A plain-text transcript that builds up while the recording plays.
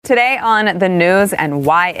Today on the news and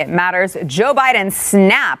why it matters, Joe Biden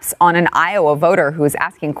snaps on an Iowa voter who's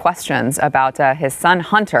asking questions about his son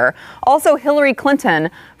Hunter. Also, Hillary Clinton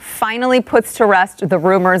finally puts to rest the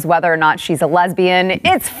rumors whether or not she's a lesbian.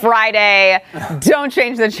 It's Friday. Don't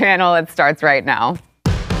change the channel. It starts right now.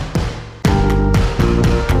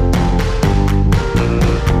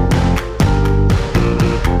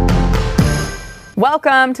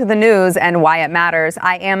 Welcome to the news and why it matters.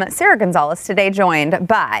 I am Sarah Gonzalez, today joined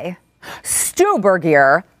by Stu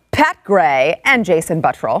Bergier, Pat Gray, and Jason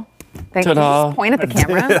Buttrell. Thank you. Just point at the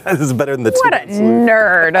camera. This is better than the What a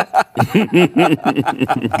nerd.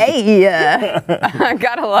 Hey,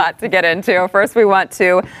 got a lot to get into. First, we want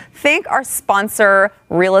to thank our sponsor,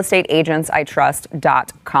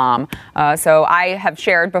 realestateagentsitrust.com. So I have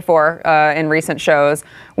shared before in recent shows,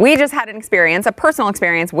 we just had an experience, a personal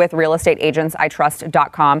experience with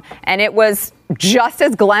realestateagentsitrust.com, and it was just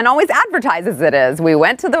as Glenn always advertises it is. We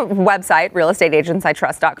went to the website,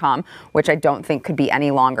 realestateagentsitrust.com, which I don't think could be any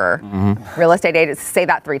longer. Real estate agents, say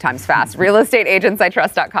that 3 times fast.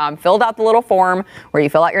 Realestateagentsitrust.com, filled out the little form where you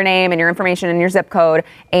fill out your name and your information and your zip code.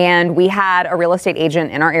 And we had a real estate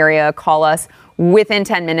agent in our area call us within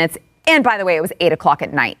 10 minutes. And by the way, it was 8 o'clock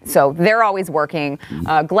at night. So they're always working.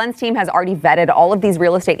 Glenn's team has already vetted all of these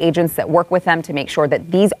real estate agents that work with them to make sure that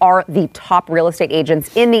these are the top real estate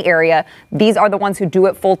agents in the area. These are the ones who do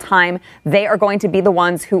it full time. They are going to be the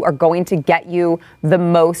ones who are going to get you the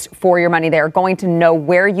most for your money. They are going to know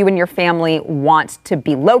where you and your family want to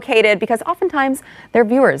be located because oftentimes they're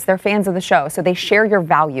viewers, they're fans of the show. So they share your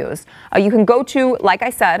values. You can go to, like I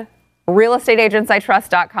said,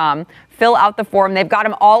 realestateagentsitrust.com, fill out the form. They've got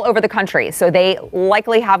them all over the country. So they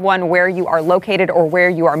likely have one where you are located or where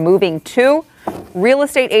you are moving to.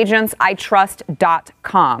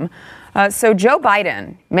 realestateagentsitrust.com. So Joe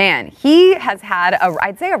Biden, man, he has had,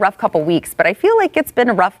 I'd say a rough couple weeks, but I feel like it's been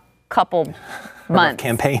a rough couple months.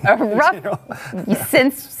 Campaign.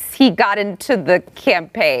 Since he got into the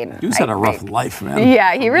campaign. He's had a rough life, man.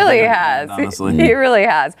 Yeah, he really has. Honestly. He really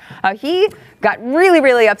has. He got really,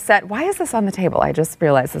 really upset. Why is this on the table? I just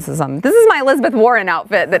realized this is my Elizabeth Warren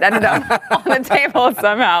outfit that ended up on the table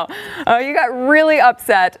somehow. You got really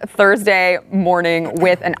upset Thursday morning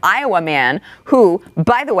with an Iowa man who,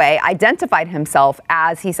 by the way, identified himself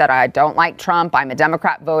as, he said, I don't like Trump. I'm a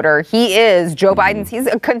Democrat voter. He is Joe Biden's, he's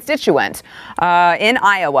a constituent in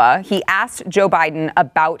Iowa. He asked Joe Biden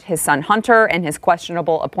about his son Hunter and his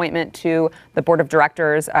questionable appointment to the board of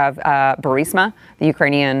directors of Burisma, the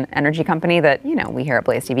Ukrainian energy company that, you know, we here at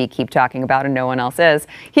Blaze TV keep talking about and no one else is.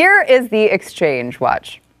 Here is the exchange.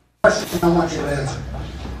 Watch. Question I want you to answer.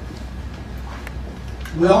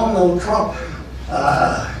 We all know Trump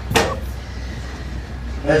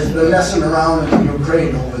has been messing around in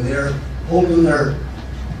Ukraine over there, holding their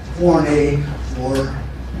foreign aid for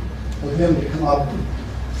them to come up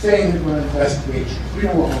saying they're going to investigate you. We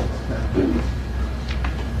don't want that.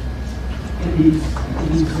 And he's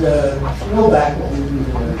no back what we do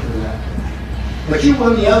for that. But you,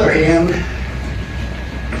 on the other hand,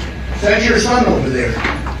 sent your son over there.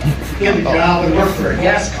 He had a job and worked for a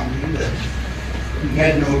gas company that he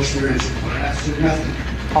had no experience with gas or nothing.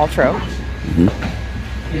 All true.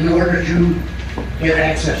 In order to get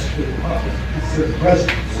access to the public for the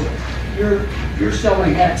president. So you're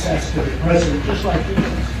selling access to the president just like he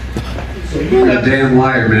does. So You're a damn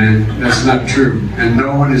liar, man. That's not true. And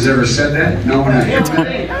no one has ever said that. No one has.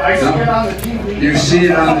 I see it on the TV. You see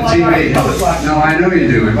it on the TV. No, I know you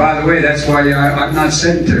do. And by the way, that's why I'm not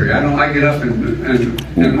sedentary. I get up and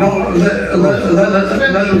no,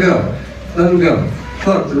 let him go. Let him go.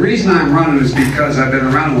 Look, the reason I'm running is because I've been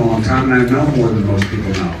around a long time and I know more than most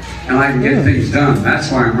people know. And I can get things done. That's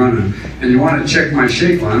why I'm running. And you want to check my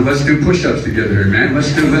shake line? Let's do push-ups together here, man.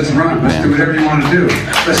 Let's run. Let's do whatever you want to do.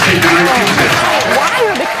 Let's take the night Why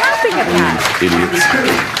are they clapping at that?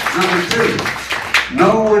 Number 2,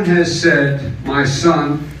 no one has said my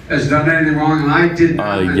son has done anything wrong, and I did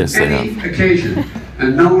not on any occasion.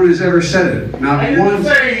 And no one has ever said it. Not I didn't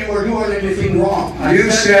say you were doing anything wrong.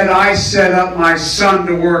 You said I set up my son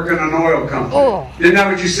to work in an oil company. Oh. Isn't that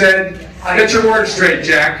what you said? Get your words straight,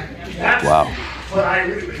 Jack. That's wow. What I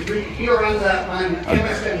hear on that on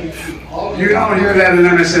MSNBC. You don't hear that in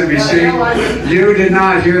MSNBC. You did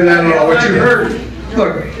not hear that at all. What you heard.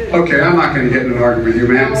 Look, okay, I'm not going to get in an argument with you,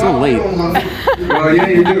 man. So late. Well, yeah,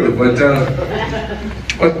 you do, but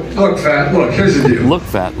look, Fat, look, here's the deal. Look,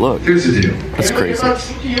 Fat, look. Here's the deal. That's crazy.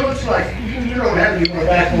 You looks like you don't have any more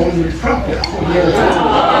backbone than Trump does.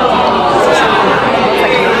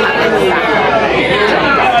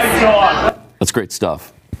 That's great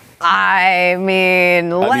stuff. I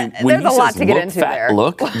mean, there's a lot to get into fat, there.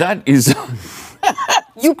 Look, that is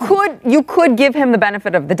You could give him the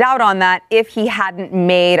benefit of the doubt on that if he hadn't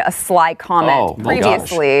made a sly comment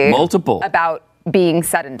previously multiple about being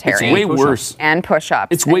sedentary. It's way worse. And push-ups.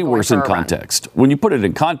 It's way worse in context. When you put it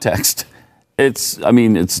in context, it's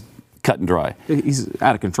cut and dry. He's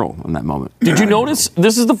out of control in that moment. Did you notice?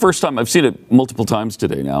 This is the first time I've seen it multiple times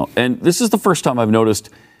today now, and this is the first time I've noticed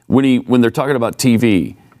when they're talking about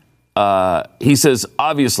TV. He says,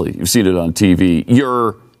 obviously, you've seen it on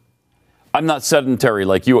TV. I'm not sedentary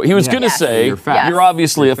like you. He was going to say, you're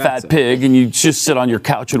obviously a fat pig, and you just sit on your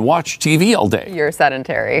couch and watch TV all day. You're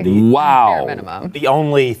sedentary. Wow. Bare minimum. The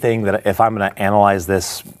only thing that, if I'm going to analyze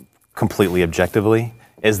this completely objectively,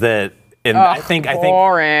 is that. I think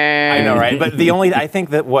boring. I know, right? But I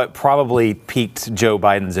think that what probably piqued Joe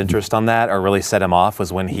Biden's interest on that, or really set him off,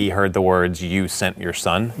 was when he heard the words, "You sent your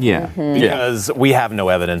son." Yeah. Because we have no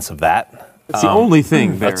evidence of that. It's the only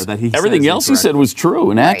thing there that he everything else he said was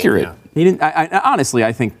true and accurate. Yeah. He didn't. Honestly,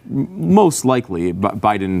 I think most likely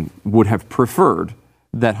Biden would have preferred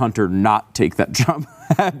that Hunter not take that job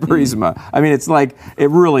at Burisma. I mean, it's like, it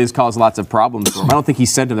really has caused lots of problems for him. I don't think he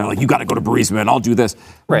sent him there like, you got to go to Burisma and I'll do this.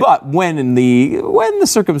 Right. But when the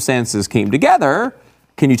circumstances came together,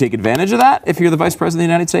 can you take advantage of that if you're the vice president of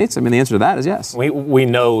the United States? I mean, the answer to that is yes. We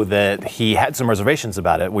know that he had some reservations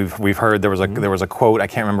about it. We've heard there was a quote, I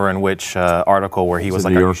can't remember in which article, where he was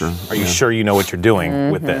like, "Are you sure you know what you're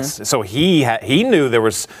doing with this?" So he knew there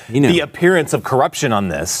was the appearance of corruption on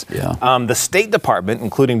this. Yeah. The State Department,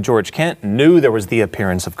 including George Kent, knew there was the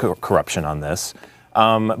appearance of corruption on this.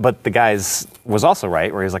 But the guy was also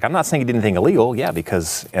right, where he's like, I'm not saying he did anything illegal. Yeah,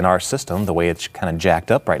 because in our system, the way it's kind of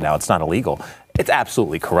jacked up right now, it's not illegal. It's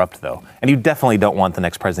absolutely corrupt, though. And you definitely don't want the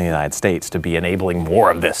next president of the United States to be enabling more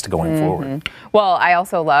of this going forward. Well, I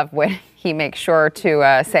also love when he makes sure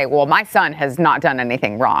to say, well, my son has not done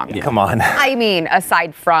anything wrong. Yeah. Come on. I mean,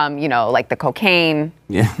 aside from, like the cocaine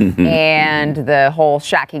Yeah. and the whole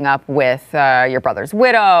shacking up with your brother's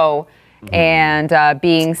widow, and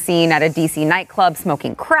being seen at a DC nightclub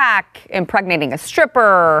smoking crack, impregnating a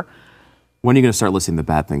stripper. When are you going to start listing the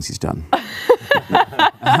bad things he's done?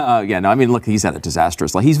 Look, he's had a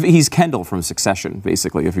disastrous life. He's Kendall from Succession,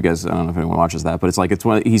 basically. If you guys, I don't know if anyone watches that, but it's like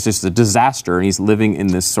he's just a disaster, and he's living in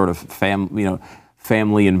this sort of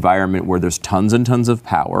family environment where there's tons and tons of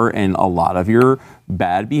power, and a lot of your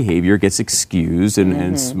bad behavior gets excused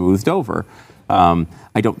and smoothed over.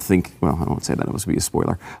 I don't think, well, I won't say that, it must be a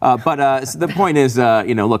spoiler. But so the point is,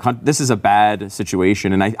 look, this is a bad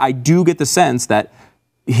situation, and I do get the sense that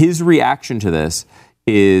his reaction to this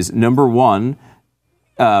is, number one,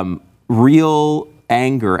 real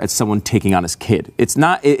anger at someone taking on his kid. It's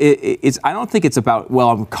not. It's. I don't think it's about, well,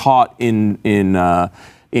 I'm caught in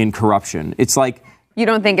corruption. It's like, you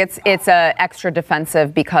don't think it's extra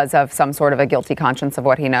defensive because of some sort of a guilty conscience of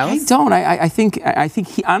what he knows? I don't. I think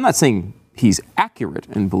I'm not saying he's accurate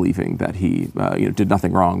in believing that he did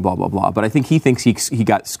nothing wrong, blah blah blah. But I think he thinks he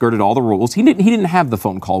got skirted all the rules. He didn't have the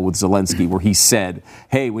phone call with Zelensky where he said,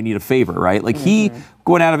 "Hey, we need a favor," right? Like he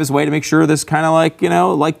going out of his way to make sure this kind of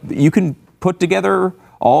like you can put together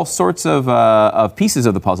all sorts of pieces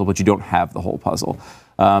of the puzzle, but you don't have the whole puzzle.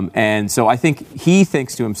 And so I think he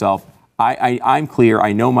thinks to himself, I'm clear.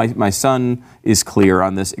 I know my son is clear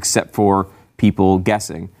on this, except for people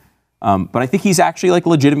guessing. But I think he's actually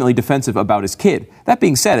legitimately defensive about his kid. That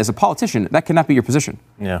being said, as a politician, that cannot be your position.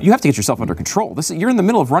 Yeah. You have to get yourself under control. You're in the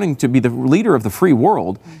middle of running to be the leader of the free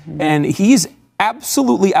world, and he's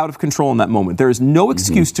absolutely out of control in that moment. There is no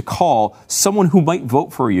excuse to call someone who might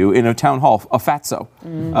vote for you in a town hall a fatso,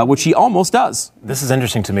 which he almost does. This is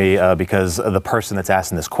interesting to me because the person that's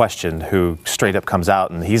asking this question, who straight up comes out,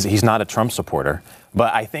 and he's not a Trump supporter,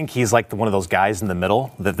 but I think he's like one of those guys in the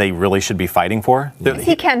middle that they really should be fighting for. Is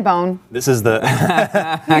he Ken Bone? This is the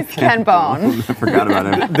He's Ken Bone. I forgot about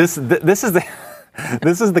him. This is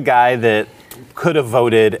the guy that could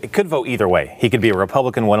vote either way. He could be a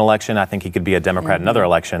Republican one election. I think he could be a Democrat another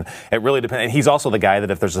election. It really depends. And he's also the guy that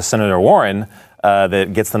if there's a Senator Warren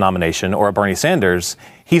that gets the nomination, or a Bernie Sanders,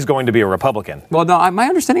 he's going to be a Republican. Well, no, my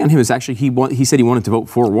understanding on him is actually he said he wanted to vote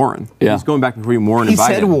for Warren. Yeah. He's going back between Warren and Biden.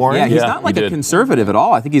 He said Warren? Yeah, he's Yeah, not like he a did. conservative at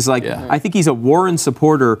all. I think he's I think he's a Warren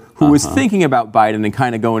supporter who was thinking about Biden and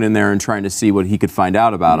kind of going in there and trying to see what he could find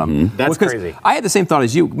out about him. That's 'Cause crazy. I had the same thought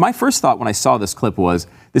as you. My first thought when I saw this clip was,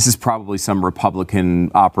 this is probably some Republican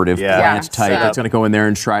operative branch type that's going to go in there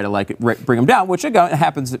and try to bring him down, which again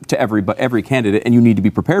happens to every candidate, and you need to be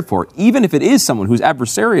prepared for it. Even if it is someone who's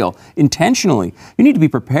adversarial intentionally, you need to be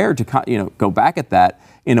prepared to go back at that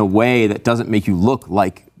in a way that doesn't make you look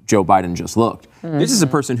like Joe Biden just looked. This is a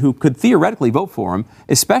person who could theoretically vote for him,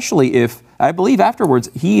 especially if, I believe afterwards,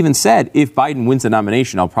 he even said, if Biden wins the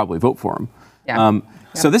nomination, I'll probably vote for him. Yeah.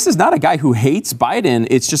 So this is not a guy who hates Biden.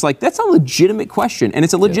 It's just like, that's a legitimate question. And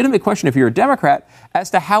it's a legitimate question if you're a Democrat as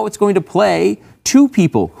to how it's going to play to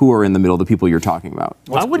people who are in the middle, the people you're talking about.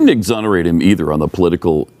 I wouldn't exonerate him either on the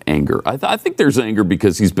political anger. I think there's anger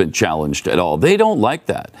because he's been challenged at all. They don't like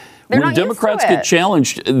that. When Democrats get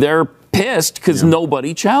challenged, they're pissed because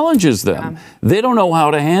nobody challenges them. They don't know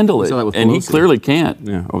how to handle it, and he clearly can't.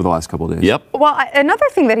 Yeah, over the last couple of days. Yep. Well, another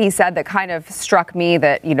thing that he said that kind of struck me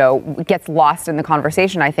that, gets lost in the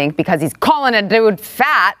conversation, I think, because he's calling a dude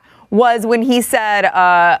fat, was when he said,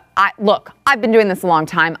 look, I've been doing this a long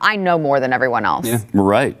time. I know more than everyone else. Yeah.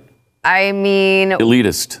 Right. I mean...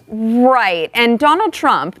 Elitist. Right. And Donald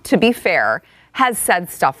Trump, to be fair, has said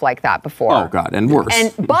stuff like that before. Oh, God, and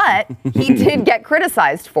worse. But he did get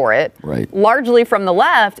criticized for it, right, largely from the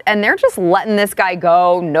left, and they're just letting this guy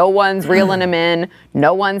go. No one's reeling him in.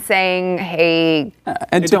 No one's saying, hey,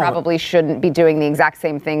 you probably shouldn't be doing the exact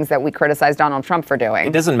same things that we criticized Donald Trump for doing.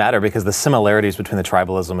 It doesn't matter because the similarities between the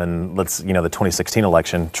tribalism and, the 2016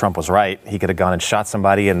 election, Trump was right. He could have gone and shot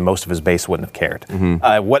somebody and most of his base wouldn't have cared.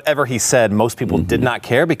 Mm-hmm. Whatever he said, most people did not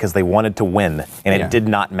care because they wanted to win, and it did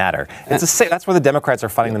not matter. That's where the Democrats are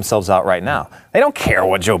finding themselves out right now. They don't care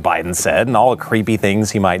what Joe Biden said and all the creepy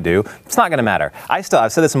things he might do. It's not going to matter. I've said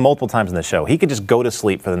this multiple times in the show. He could just go to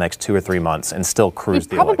sleep for the next 2 or 3 months and still cruise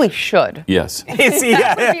the election. Probably should. Yes.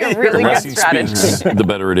 That would be a really good strategy. The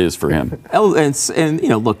better it is for him. And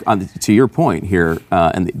look, to your point here,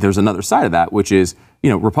 and there's another side of that, which is,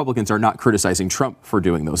 Republicans are not criticizing Trump for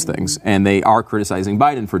doing those things, and they are criticizing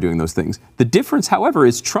Biden for doing those things. The difference, however,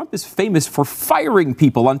 is Trump is famous for firing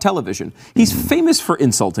people on television. He's famous for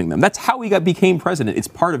insulting them. That's how he became president. It's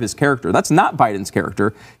part of his character. That's not Biden's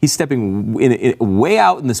character. He's stepping way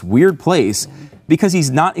out in this weird place because he's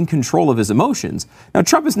not in control of his emotions. Now,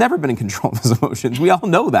 Trump has never been in control of his emotions. We all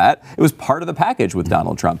know that. It was part of the package with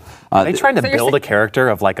Donald Trump. Are they trying to build a character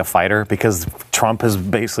of like a fighter because Trump has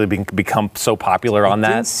basically become so popular on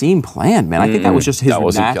that? It didn't seem planned, man. I think that was just his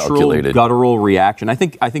natural, guttural reaction. I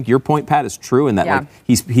think your point, Pat, is true in that like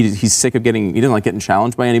he's sick of he didn't like getting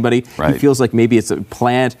challenged by anybody. Right. He feels like maybe it's a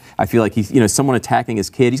plant. I feel like he's someone attacking his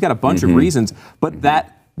kid. He's got a bunch of reasons, but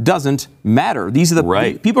that doesn't matter. These are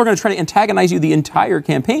the people are going to try to antagonize you the entire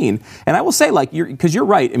campaign. And I will say, because you're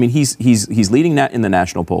right. I mean, he's leading that in the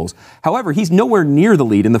national polls. However, he's nowhere near the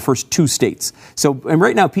lead in the first 2 states. So, and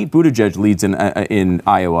right now, Pete Buttigieg leads in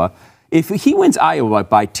Iowa. If he wins Iowa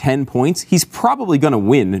by 10 points, he's probably going to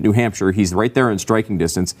win New Hampshire. He's right there in striking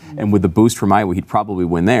distance. And with the boost from Iowa, he'd probably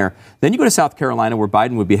win there. Then you go to South Carolina, where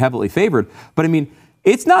Biden would be heavily favored. But I mean,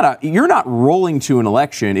 you're not rolling to an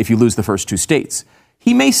election if you lose the first 2 states.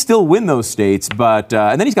 He may still win those states, but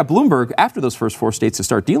and then he's got Bloomberg after those first 4 states to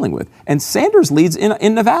start dealing with. And Sanders leads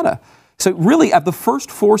in Nevada. So really, of the first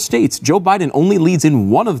 4 states, Joe Biden only leads in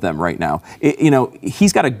one of them right now.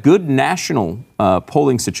 He's got a good national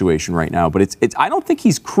polling situation right now, but I don't think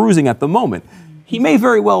he's cruising at the moment. He may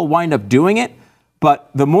very well wind up doing it, but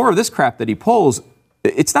the more of this crap that he pulls,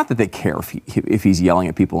 it's not that they care if he's yelling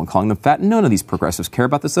at people and calling them fat. None of these progressives care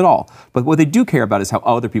about this at all. But what they do care about is how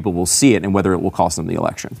other people will see it and whether it will cost them the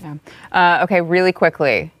election. Yeah. Okay, really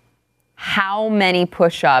quickly. How many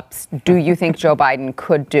push-ups do you think Joe Biden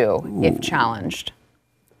could do if challenged?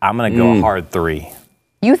 I'm going to go hard 3.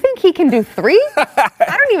 You think he can do 3? I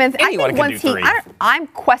don't even. Anyone can do 3. I'm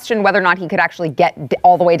questioning whether or not he could actually get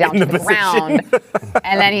all the way down to the ground,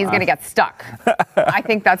 and then he's going to get stuck. I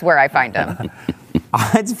think that's where I find him.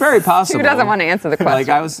 It's very possible. Stu doesn't want to answer the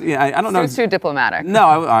question. I don't know. Stu's too diplomatic.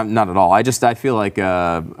 No, I'm not at all. I feel like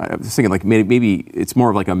I was thinking like maybe it's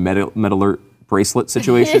more of like a metal bracelet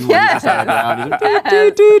situation. Yes. When I've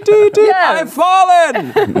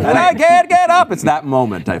fallen and I can't get up. It's that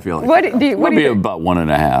moment. I feel like. What do you think? About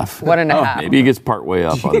 1.5. 1.5. Maybe he gets part way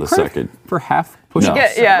up on the second. For half push-ups. No.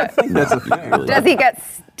 Yeah. I think that's a thing. Does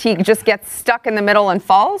he just get stuck in the middle and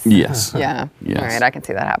falls? Yes. Yeah. Yes. All right, I can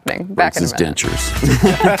see that happening. Breaks Back in a his minute. dentures.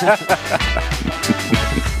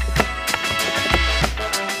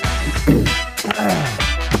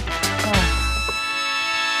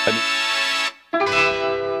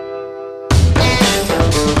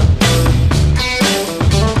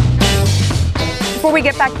 Before we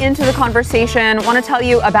get back into the conversation, I want to tell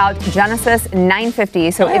you about Genesis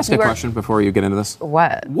 950. So Can I ask a question before you get into this?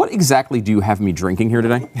 What? What exactly do you have me drinking here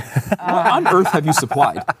today? What on earth have you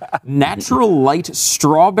supplied? Natural light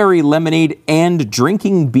strawberry lemonade and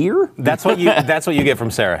drinking beer? That's what you get from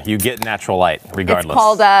Sarah. You get natural light, regardless. It's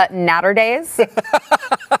called Natter Days.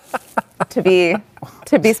 to be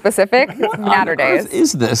specific, it's Natter Days. What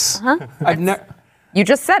is this? Uh-huh. You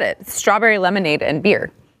just said it. Strawberry lemonade and beer.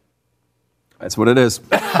 That's what it is.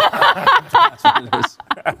 That's what it is.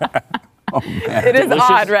 It is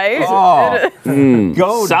odd, right?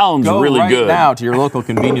 Sounds go really right good. now to your local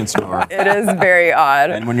convenience store. It is very odd.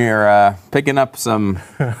 And when you're picking up some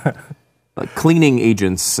cleaning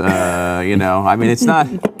agents, it's not.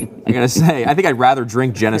 I'm gonna say, I think I'd rather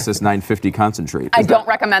drink Genesis 950 concentrate. I don't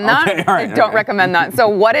recommend that. Okay, all right, I don't okay. recommend that. So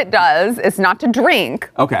what it does is not to drink.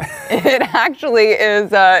 Okay. It actually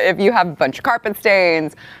is if you have a bunch of carpet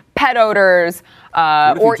stains, pet odors,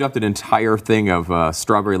 What if you dumped an entire thing of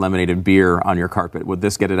strawberry lemonade and beer on your carpet? Would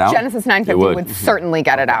this get it out? Genesis 950 would certainly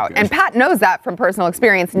get it out. good. And Pat knows that from personal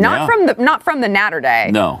experience, not from the Natter Day.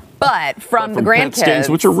 No. But from the pet grandkids. stains,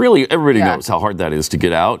 which are really, everybody Yeah. knows how hard that is to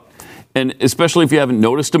get out. And especially if you haven't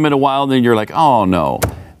noticed them in a while, then you're like, oh no.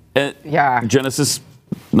 Yeah. Genesis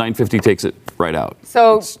 950 takes it right out.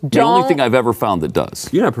 So It's the only don't- thing I've ever found that does.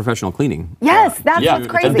 You have professional cleaning. Yes, that's Yeah, what's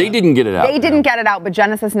crazy. and they didn't get it out. They didn't get it out, but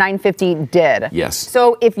Genesis 950 did. Yes.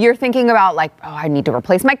 So if you're thinking about I need to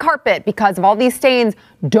replace my carpet because of all these stains,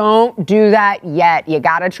 don't do that yet. You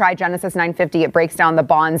got to try Genesis 950. It breaks down the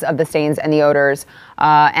bonds of the stains and the odors.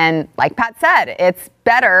 And like Pat said, it's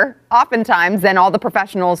better oftentimes than all the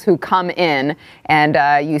professionals who come in and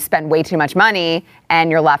you spend way too much money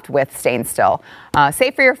and you're left with stains still.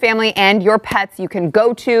 Safe for your family and your pets. You can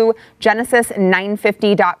go to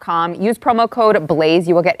genesis950.com. Use promo code BLAZE.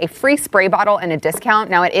 You will get a free spray bottle and a discount.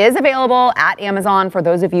 Now, it is available at Amazon for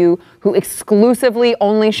those of you who exclusively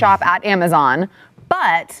only shop at Amazon.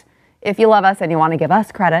 But if you love us and you want to give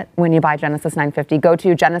us credit when you buy Genesis 950, go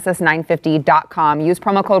to genesis950.com. Use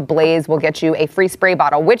promo code BLAZE. We'll get you a free spray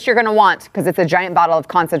bottle, which you're going to want because it's a giant bottle of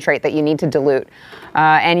concentrate that you need to dilute.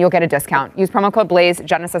 And you'll get a discount. Use promo code BLAZE,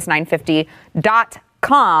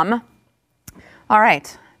 genesis950.com. All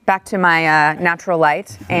right. Back to my natural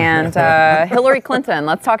light and Hillary Clinton.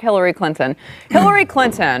 Let's talk Hillary Clinton. Hillary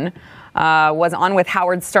Clinton was on with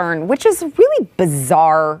Howard Stern, which is a really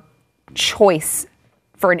bizarre choice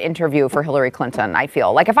for an interview for Hillary Clinton, I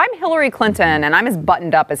feel. Like if I'm Hillary Clinton and I'm as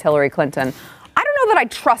buttoned up as Hillary Clinton, I don't know that I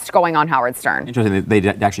trust going on Howard Stern. Interesting, they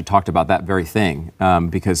actually talked about that very thing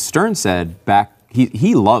because Stern said back,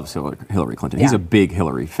 he loves Hillary Clinton. He's a big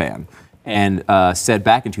Hillary fan. And said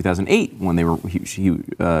back in 2008 when she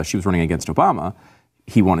was running against Obama,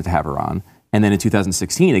 he wanted to have her on. And then in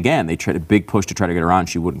 2016, again, they tried a big push to try to get her on.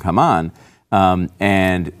 She wouldn't come on.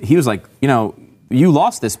 And he was like, you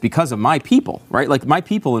lost this because of my people, right? Like my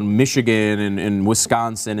people in Michigan and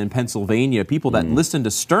Wisconsin and Pennsylvania, people that listened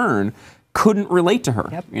to Stern couldn't relate to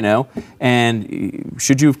her, And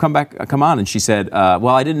should you have come on? And she said, well,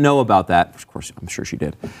 I didn't know about that. Of course, I'm sure she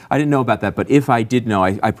did. I didn't know about that, but if I did know,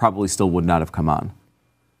 I probably still would not have come on.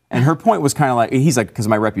 And her point was kind of like, he's like, because of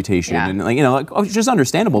my reputation. Yeah. And it's just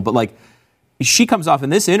understandable. But like, she comes off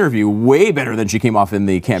in this interview way better than she came off in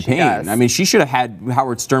the campaign. She does. I mean, she should have had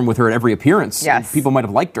Howard Stern with her at every appearance. Yes. People might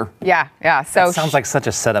have liked her. Yeah. So It sounds like such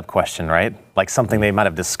a setup question, right? Like something they might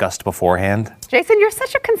have discussed beforehand. Jason, you're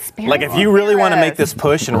such a conspiracy Like if you really want to make this theorist.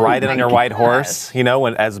 push and ride it on your my white horse,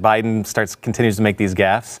 as Biden continues to make these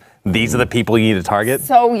gaffes, these are the people you need to target.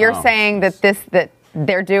 So you're saying that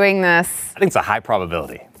they're doing this I think it's a high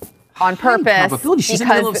probability. on purpose Probability. She's in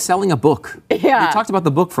the middle of selling a book. Yeah. We talked about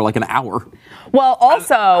the book for like an hour. Well,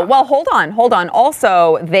 also, hold on.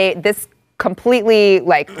 Also, this completely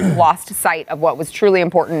lost sight of what was truly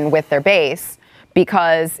important with their base,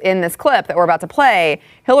 because in this clip that we're about to play,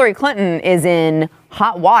 Hillary Clinton is in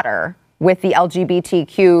hot water with the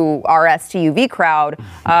LGBTQ RSTUV crowd.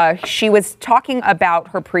 She was talking about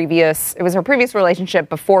her previous relationship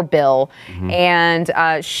before Bill, and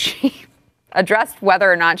she addressed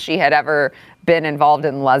whether or not she had ever been involved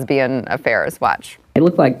in lesbian affairs. Watch. He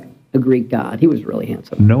looked like a Greek god. He was really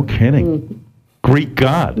handsome. No kidding. Greek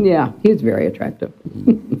god. Yeah, he was very attractive.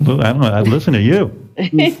 Well, I don't know. I'd listen to you.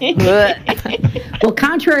 Well,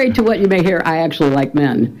 contrary to what you may hear, I actually like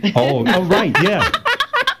men. Oh, right. Yeah.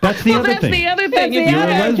 That's the other thing. That's the other thing. That's If the you're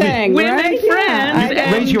other a thing, women right? friends.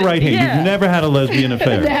 Yeah. Raise your right hand. Yeah. You've never had a lesbian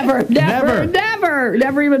affair. Never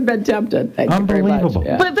even been tempted. Thank you very much. Unbelievable.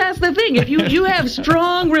 Yeah. But that's the thing. If you have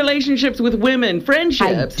strong relationships with women,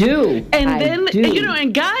 friendships. I do. And I then, do.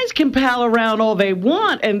 and guys can pal around all they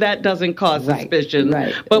want, and that doesn't cause Right, suspicion.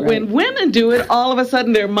 right, But right. when women do it, all of a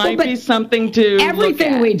sudden there might but be something to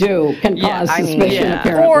Everything look at. we do can Yeah, cause I mean, suspicion, yeah.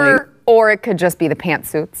 apparently. Or it could just be the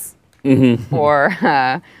pantsuits, or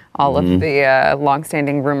all of the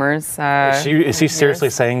long-standing rumors. Is she seriously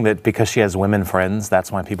saying that because she has women friends,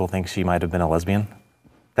 that's why people think she might have been a lesbian?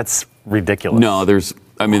 That's ridiculous. No, there's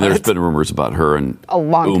been rumors about her and A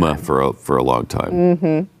long Uma time. for a long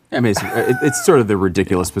time. I mean, it's sort of the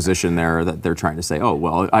ridiculous position there that they're trying to say, oh,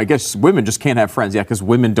 well, I guess women just can't have friends. Yeah, because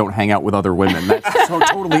women don't hang out with other women. That's so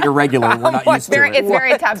totally irregular. We're not used to it. It's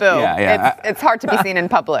very taboo. Yeah. It's hard to be seen in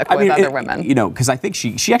public with other women. You know, because I think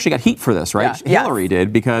she actually got heat for this, right? Yeah. Hillary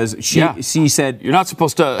did, because she said... You're not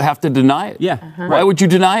supposed to have to deny it. Yeah. Why would you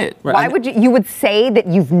deny it? Why would you would say that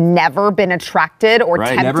you've never been attracted or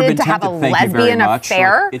tempted to have a lesbian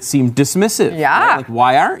affair? Like, it seemed dismissive. Yeah. Right? Like,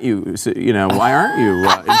 why aren't you? Why aren't you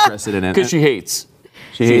interested in it? Because she hates.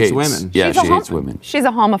 She hates women. Yeah, she hates women. She's a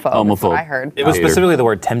homophobe. That's what I heard. It was specifically the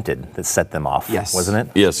word tempted that set them off, wasn't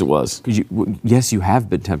it? Yes, it was. Yes, you have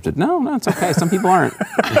been tempted. No, it's okay. Some people aren't.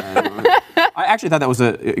 I actually thought that was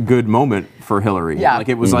a good moment for Hillary. Yeah. Like,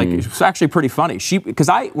 it was like, it was actually pretty funny. Because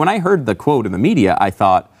when I heard the quote in the media, I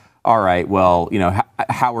thought, all right, well,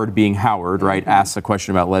 Howard being Howard, right, asks a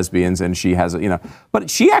question about lesbians, and she has but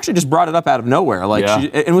she actually just brought it up out of nowhere. Like,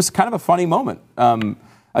 it was kind of a funny moment.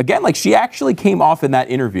 Again, like, she actually came off in that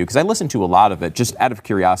interview, because I listened to a lot of it just out of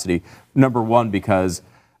curiosity. Number one, because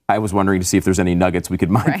I was wondering to see if there's any nuggets we could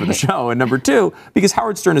mine for the show. And number two, because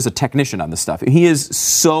Howard Stern is a technician on this stuff. He is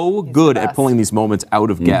so good at pulling these moments out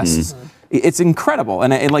of guests. It's incredible,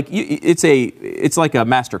 and it's like a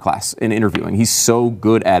masterclass in interviewing. He's so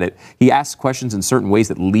good at it. He asks questions in certain ways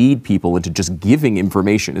that lead people into just giving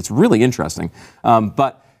information. It's really interesting.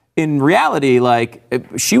 But in reality, like,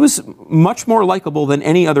 she was much more likable than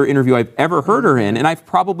any other interview I've ever heard her in, and I've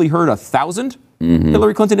probably heard 1,000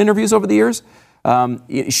 Hillary Clinton interviews over the years.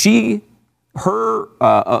 Her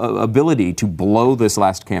ability to blow this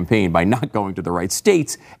last campaign by not going to the right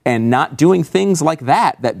states and not doing things like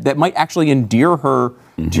that might actually endear her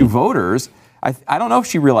to voters. I don't know if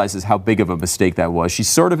she realizes how big of a mistake that was. She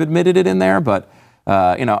sort of admitted it in there, but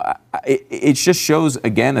it just shows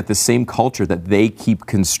again that the same culture that they keep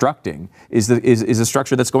constructing is a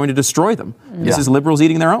structure that's going to destroy them. This is liberals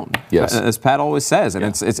eating their own, as Pat always says, and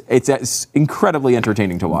it's incredibly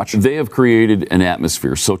entertaining to watch. They have created an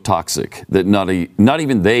atmosphere so toxic that not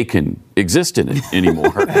even they can exist in it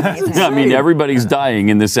anymore. I mean, everybody's dying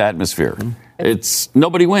in this atmosphere.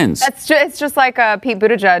 Nobody wins. It's just like Pete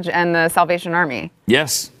Buttigieg and the Salvation Army.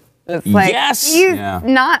 Yes. It's like, he's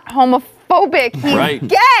not homophobic. He's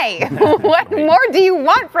gay. What more do you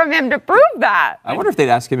want from him to prove that? I wonder if they'd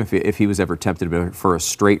ask him if he was ever tempted for a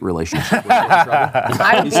straight relationship.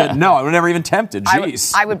 He said, no, I was never even tempted.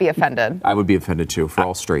 Jeez. I would be offended. I would be offended, too, for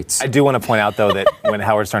all straights. I do want to point out, though, that when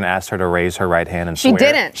Howard Stern asked her to raise her right hand and she swear...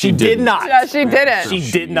 didn't. She did not. Yeah, she didn't.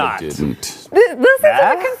 She did not. Listen to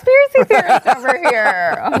the conspiracy theorist over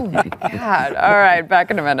here. Oh, my God. All right, back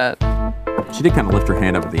in a minute. She did kind of lift her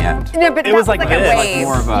hand up at the end. Yeah, but it was like this. A wave.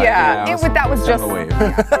 More of a, that was just a wave. It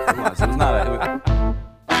was. It was not a...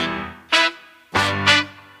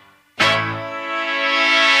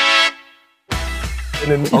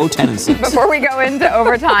 10-6. Before we go into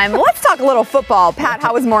overtime, let's talk a little football. Pat,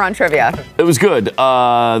 how was Moron Trivia? It was good.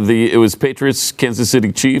 It was Patriots, Kansas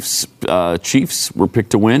City Chiefs. Chiefs were picked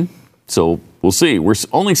to win, so we'll see. We're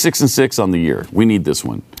only 6-6 on the year. We need this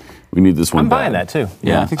one. We need this one. I'm buying that too.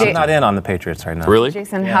 Yeah, I'm not in on the Patriots right now. Really?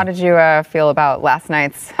 Jason, how did you feel about last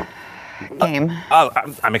night's game?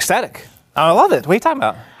 I'm ecstatic. I love it. What are you talking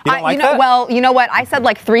about? You don't like that? Well, you know what? I said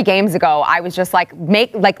like 3 games ago, I was just like,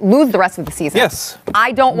 lose the rest of the season. Yes.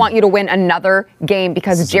 I don't want you to win another game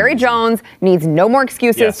because Jerry Jones needs no more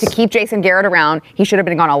excuses to keep Jason Garrett around. He should have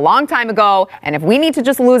been gone a long time ago. And if we need to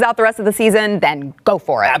just lose out the rest of the season, then go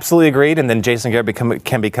for it. Absolutely agreed. And then Jason Garrett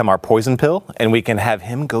can become our poison pill, and we can have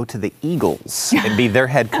him go to the Eagles and be their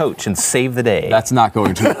head coach and save the day. That's not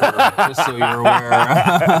going to occur, just so you're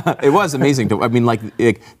aware. It was amazing.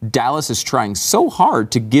 Dallas is trying so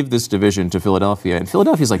hard to give this division to Philadelphia, and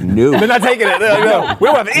Philadelphia's like, no. They're not taking it. No. We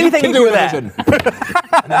don't have anything to do with that. And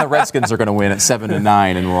then the Redskins are going to win at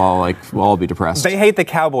 7-9, and we'll all be depressed. They hate the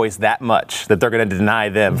Cowboys that much that they're going to deny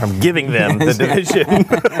them from giving them the division.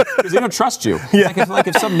 Because they don't trust you. Yeah. Like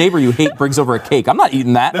if some neighbor you hate brings over a cake, I'm not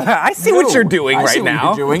eating that. I see what you're doing right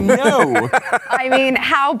now. What you're doing. No. I mean,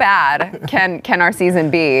 how bad can our season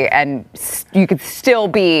be, and you could still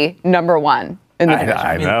be number 1 in the division?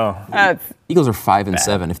 I know. Eagles are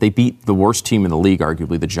 5-7. If they beat the worst team in the league,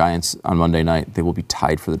 arguably the Giants, on Monday night, they will be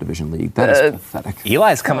tied for the division lead. That is pathetic.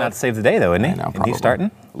 Eli's coming out to save the day, though, isn't he? Is he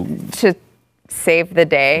starting? To save the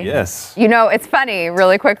day? Yes. You know, it's funny,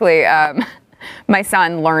 really quickly. My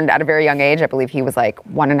son learned at a very young age, I believe he was like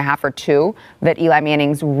 1.5 or 2, that Eli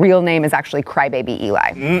Manning's real name is actually Crybaby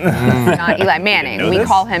Eli. It's not Eli Manning. We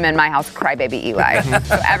call him in my house Crybaby Eli.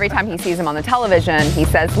 So every time he sees him on the television, he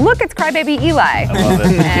says, look, it's Crybaby Eli. I love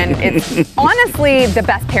it. And it's honestly the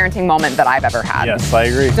best parenting moment that I've ever had. Yes, I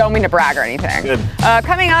agree. Don't mean to brag or anything. Good.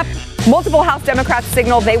 Coming up, Multiple House Democrats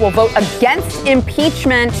signal they will vote against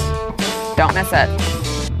impeachment. Don't miss it.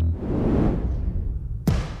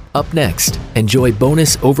 Up next, enjoy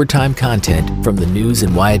bonus overtime content from the news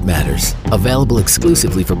and why it matters. Available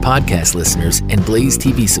exclusively for podcast listeners and Blaze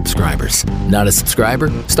TV subscribers. Not a subscriber?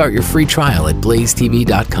 Start your free trial at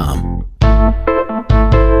blazetv.com.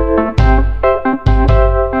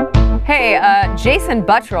 Hey, Jason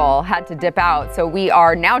Buttrell had to dip out, so we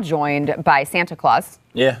are now joined by Santa Claus.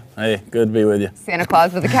 Yeah, hey, good to be with you. Santa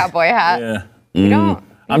Claus with a cowboy hat. Yeah. You don't.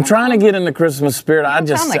 I'm trying to get in the Christmas spirit. I'm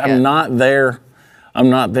not there. I'm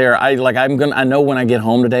not there. I know when I get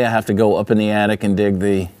home today, I have to go up in the attic and dig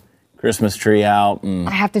the Christmas tree out. And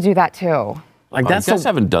I have to do that too. You guys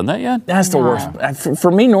haven't done that yet? That's the worst.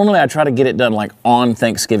 For me, normally I try to get it done like on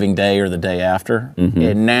Thanksgiving Day or the day after. Mm-hmm.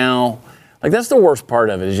 And now, that's the worst part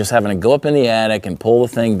of it, is just having to go up in the attic and pull the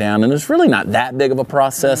thing down. And it's really not that big of a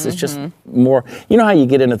process. Mm-hmm. It's just more, you know how you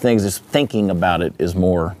get into things, just thinking about it is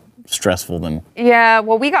more stressful than. Yeah,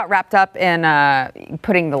 well, we got wrapped up in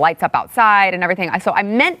putting the lights up outside and everything. So I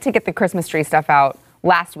meant to get the Christmas tree stuff out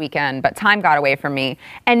last weekend, but time got away from me.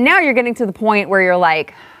 And now you're getting to the point where you're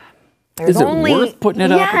like, there's is it only worth putting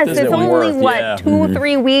it up? Yes, Is it's it only worth? 2 or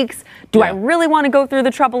 3 weeks. Do I really want to go through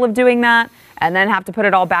the trouble of doing that and then have to put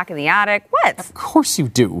it all back in the attic? What? Of course you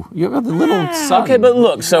do. You have the little son. Okay, but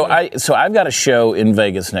look, so I've got a show in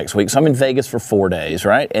Vegas next week. So I'm in Vegas for 4 days,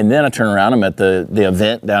 right? And then I turn around, I'm at the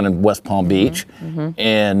event down in West Palm Beach. Mm-hmm.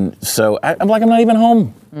 And so I'm not even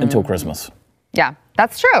home until Christmas. Yeah,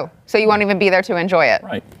 that's true. So you won't even be there to enjoy it.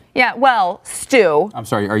 Right. Yeah, well, Stu. I'm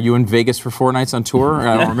sorry, are you in Vegas for 4 nights on tour?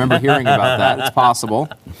 I don't remember hearing about that. It's possible.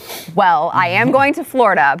 Well, I am going to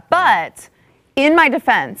Florida, but in my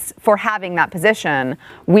defense for having that position,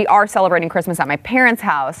 we are celebrating Christmas at my parents'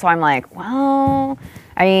 house. So I'm like, well,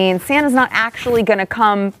 I mean, Santa's not actually going to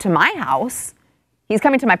come to my house. He's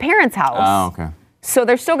coming to my parents' house. Oh, okay. So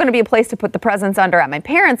there's still going to be a place to put the presents under at my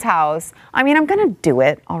parents' house. I mean, I'm going to do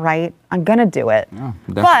it, all right? I'm going to do it. Yeah,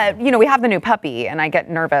 but, we have the new puppy, and I get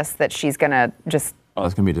nervous that she's going to just... Oh,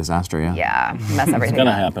 it's going to be a disaster, yeah. Yeah, mess everything It's going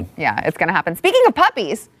to up. happen. Yeah, it's going to happen. Speaking of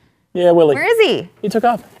puppies... Yeah, Willie. Where is he? He took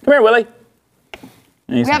off. Come here, Willie.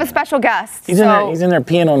 We have a special guest. He's in there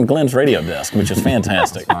peeing on Glenn's radio desk, which is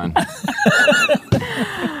fantastic. Fine.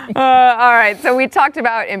 All right, so we talked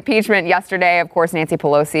about impeachment yesterday. Of course, Nancy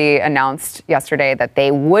Pelosi announced yesterday that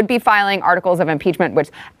they would be filing articles of impeachment, which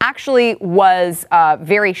actually was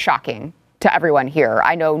very shocking to everyone here.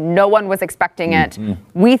 I know no one was expecting it.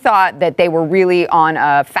 Mm-hmm. We thought that they were really on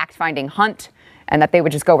a fact-finding hunt and that they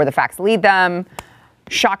would just go where the facts lead them.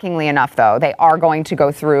 Shockingly enough, though, they are going to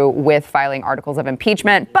go through with filing articles of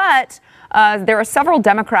impeachment. But there are several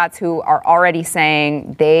Democrats who are already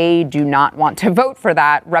saying they do not want to vote for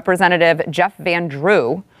that. Representative Jeff Van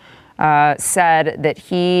Drew said that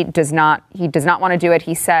he does not want to do it.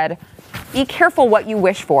 He said, "Be careful what you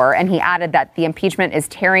wish for." And he added that the impeachment is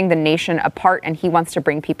tearing the nation apart and he wants to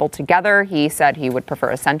bring people together. He said he would prefer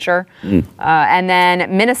a censure. And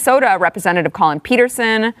then Minnesota Representative Colin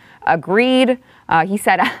Peterson agreed. He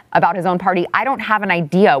said about his own party, "I don't have an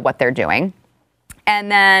idea what they're doing."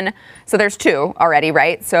 And then, so there's 2 already,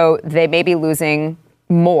 right? So they may be losing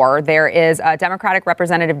more. There is Democratic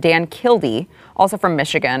Representative Dan Kildee, also from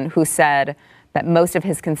Michigan, who said that most of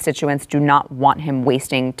his constituents do not want him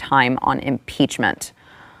wasting time on impeachment.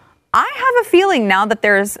 I have a feeling now that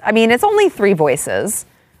it's only 3 voices,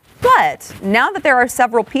 but now that there are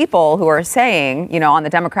several people who are saying, on the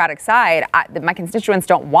Democratic side, my constituents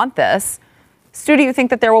don't want this. Stu, do you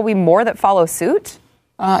think that there will be more that follow suit?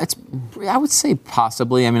 I would say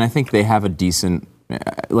possibly. I mean, I think they have a decent,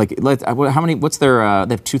 how many, what's their,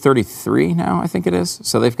 they have 233 now, I think it is.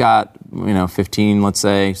 So they've got, 15, let's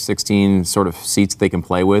say, 16 sort of seats they can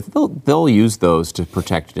play with. They'll use those to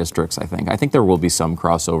protect districts, I think. I think there will be some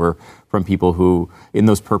crossover from people who, in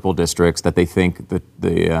those purple districts, that they think that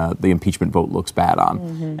the impeachment vote looks bad on.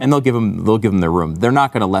 Mm-hmm. And they'll give them their room. They're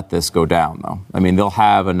not going to let this go down, though. I mean, they'll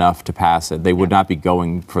have enough to pass it. They would not be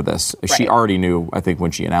going for this. Right. She already knew, I think,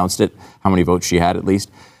 when she announced it, how many votes she had, at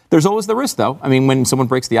least. There's always the risk, though. I mean, when someone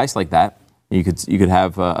breaks the ice like that, you could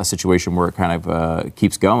have a situation where it kind of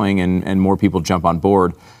keeps going and more people jump on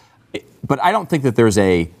board. But I don't think that there's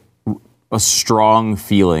a strong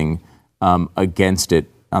feeling against it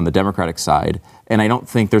on the Democratic side, and I don't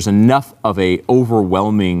think there's enough of a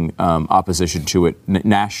overwhelming opposition to it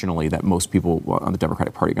nationally that most people on the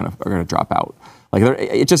Democratic Party are going to drop out. Like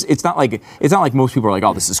it's not like most people are like,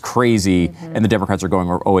 oh, this is crazy, and the Democrats are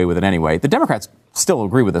going away with it anyway. The Democrats still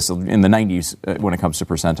agree with this in the 90s when it comes to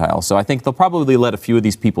percentile. So I think they'll probably let a few of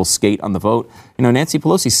these people skate on the vote. Nancy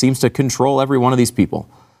Pelosi seems to control every one of these people.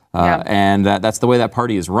 And that's the way that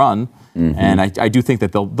party is run. And I do think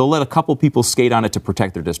that they'll let a couple people skate on it to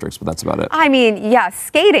protect their districts, but that's about it. I mean, yeah,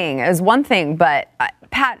 skating is one thing, but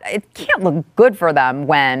Pat, it can't look good for them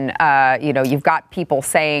when you've got people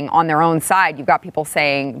saying on their own side, you've got people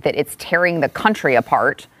saying that it's tearing the country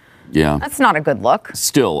apart. Yeah, that's not a good look.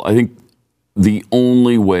 Still, I think the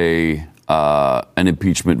only way an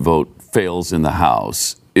impeachment vote fails in the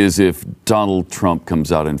House is if Donald Trump comes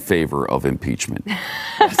out in favor of impeachment.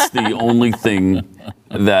 That's the only thing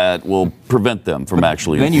that will prevent them from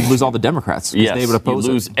actually. Then you'd lose all the Democrats. Yes, they would oppose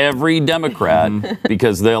you lose every Democrat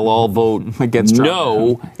because they'll all vote against Trump.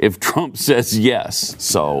 No if Trump says yes.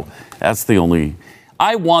 So that's the only.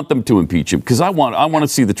 I want them to impeach him because I want to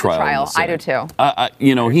see the trial. I do too.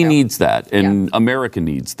 He needs that, and America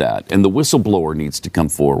needs that, and the whistleblower needs to come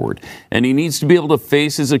forward, and he needs to be able to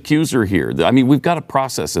face his accuser here. I mean, we've got a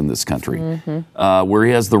process in this country where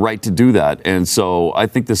he has the right to do that, and so I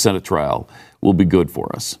think the Senate trial will be good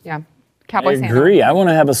for us. Yeah, I agree. I want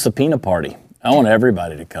to have a subpoena party. I want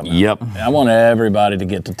everybody to come out. Yep. I want everybody to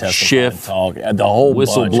get to testify Schiff, and talk. The whole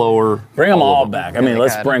whistleblower. Bunch. Bring them all back. I mean,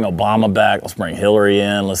 let's bring Obama back. Let's bring Hillary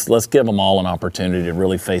in. Let's give them all an opportunity to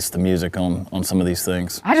really face the music on some of these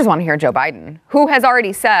things. I just want to hear Joe Biden, who has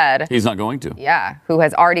already said he's not going to. Yeah, who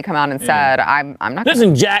has already come out and said I'm not.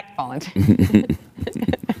 Listen, Jack. That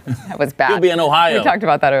was bad. He'll be in Ohio. We talked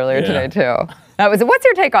about that earlier today too. What's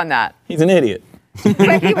your take on that? He's an idiot.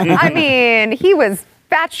 He was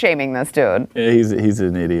fat shaming this dude. Yeah, he's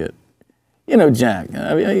an idiot. You know, Jack.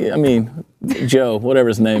 I mean, Joe, whatever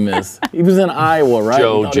his name is. He was in Iowa, right?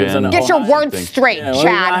 Joe, Jen. Get your words straight,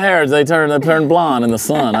 Chad. My hair, they turn blonde in the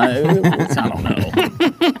sun. I don't know.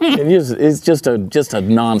 It's just a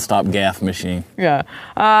nonstop gaffe machine. Yeah.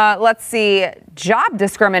 Let's see. Job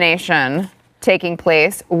discrimination taking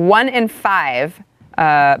place. 1 in 5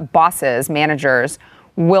 bosses, managers,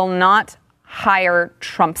 will not hire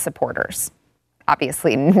Trump supporters.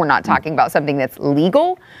 Obviously, we're not talking about something that's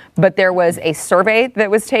legal, but there was a survey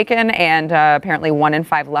that was taken, and apparently 1 in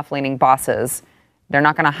 5 left-leaning bosses, they're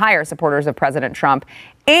not going to hire supporters of President Trump.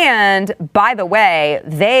 And by the way,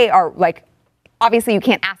 they are obviously you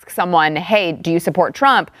can't ask someone, hey, do you support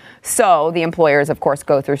Trump? So the employers, of course,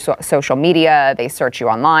 go through social media. They search you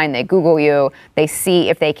online. They Google you. They see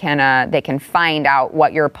if they can find out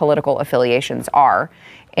what your political affiliations are.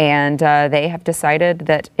 And they have decided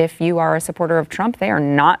that if you are a supporter of Trump, they are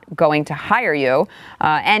not going to hire you.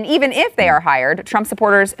 And even if they are hired, Trump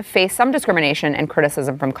supporters face some discrimination and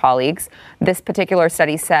criticism from colleagues. This particular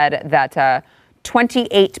study said that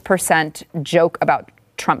 28% joke about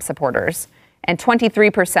Trump supporters, and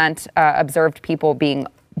 23% observed people being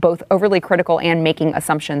both overly critical and making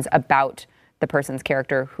assumptions about the person's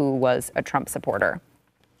character who was a Trump supporter.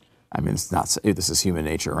 I mean, this is human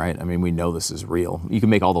nature, right? I mean, we know this is real. You can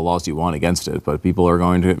make all the laws you want against it, but people are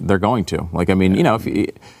going to.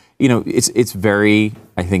 It's very,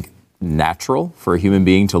 I think, natural for a human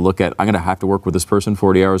being to look at, I'm going to have to work with this person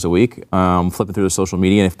 40 hours a week, flipping through the social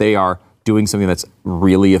media. And if they are doing something that's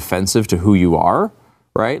really offensive to who you are,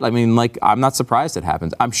 right? I mean, I'm not surprised it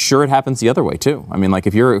happens. I'm sure it happens the other way, too. I mean, But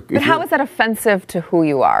how is that offensive to who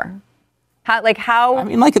you are? How? I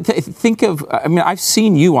mean, think of, I've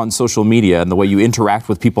seen you on social media and the way you interact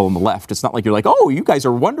with people on the left. It's not like you're like, oh, you guys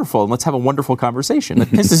are wonderful and let's have a wonderful conversation. It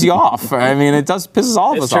pisses you off. I mean, it pisses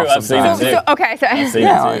all of us off sometimes.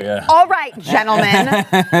 All right, gentlemen.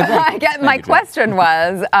 My question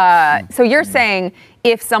was, so you're saying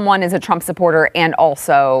if someone is a Trump supporter and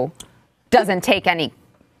also doesn't take any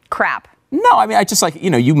crap. No, I mean, I just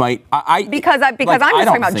you might. Because I'm just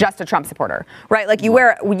talking about just a Trump supporter, right? Like you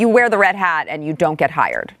wear the red hat and you don't get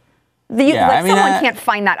hired. Someone can't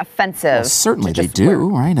find that offensive. Well, certainly they do,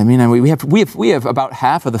 right? I mean, we have about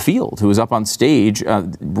half of the field who is up on stage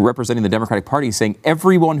representing the Democratic Party saying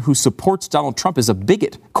everyone who supports Donald Trump is a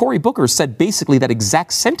bigot. Cory Booker said basically that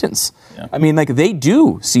exact sentence. Yeah. I mean, they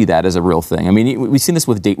do see that as a real thing. I mean, we've seen this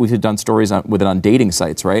we've done stories with it on dating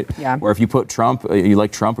sites, right? Yeah. Where if you put Trump, you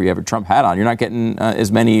like Trump, or you have a Trump hat on, you're not getting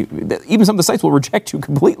as many. Even some of the sites will reject you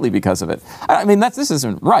completely because of it. I mean, this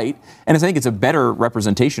isn't right, and I think it's a better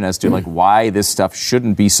representation as to why this stuff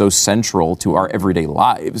shouldn't be so central to our everyday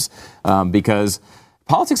lives, because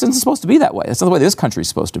politics isn't supposed to be that way. That's not the way this country is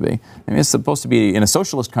supposed to be. I mean, it's supposed to be in a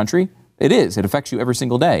socialist country. It is. It affects you every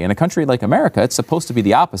single day. In a country like America, it's supposed to be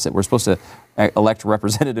the opposite. We're supposed to elect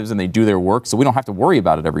representatives and they do their work, so we don't have to worry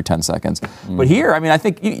about it every 10 seconds. But here, I mean, I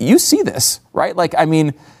think you see this, right?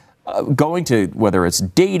 going to, whether it's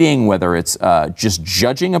dating, whether it's just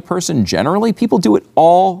judging a person generally, people do it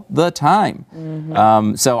all the time.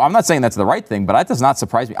 So I'm not saying that's the right thing, but that does not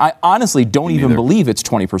surprise me. I honestly don't even believe it's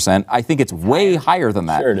 20%. I think it's way higher than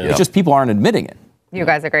that. Sure it is. It's just people aren't admitting it. You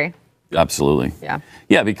guys agree? Absolutely. Yeah.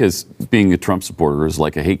 Yeah, because being a Trump supporter is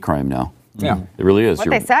like a hate crime now. Yeah. It really is. What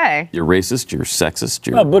they say. You're racist, you're sexist,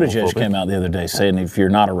 you're Well, Buttigieg homophobic. came out the other day saying if you're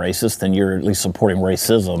not a racist, then you're at least supporting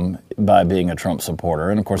racism by being a Trump supporter.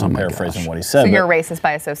 And of course, I'm paraphrasing what he said. So but- you're racist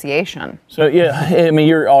by association. So yeah, I mean,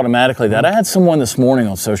 you're automatically that. I had someone this morning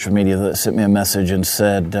on social media that sent me a message and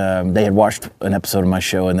said they had watched an episode of my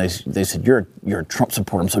show and they said you're a Trump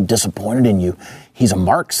supporter. I'm so disappointed in you. He's a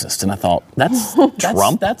Marxist, and I thought that's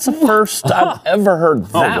Trump. That's the first I've ever heard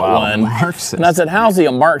that one. Marxist. And I said, "How's he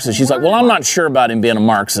a Marxist?" She's like, "Well, I'm not sure about him being a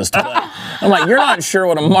Marxist." But I'm like, "You're not sure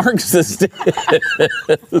what a Marxist is."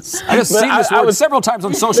 I just seen this word several times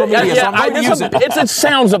on social media, so I'm going to use it. It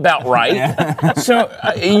sounds about right. So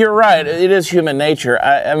you're right. It is human nature.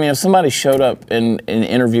 I mean, if somebody showed up and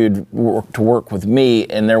interviewed to work with me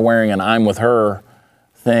and they're wearing an "I'm with her"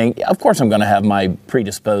 thing, of course I'm going to have my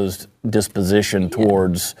predisposed disposition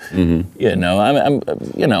towards, I'm And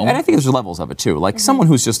I think there's levels of it too. Like someone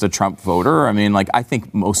who's just a Trump voter, I mean, like I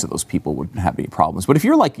think most of those people wouldn't have any problems. But if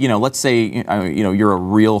you're like, let's say, you're a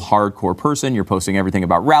real hardcore person, you're posting everything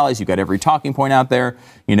about rallies, you got every talking point out there,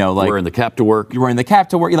 like wearing the cap to work. You're wearing the cap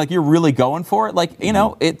to work. You're really going for it. Like,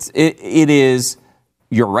 it is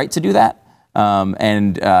your right to do that.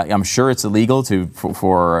 And I'm sure it's illegal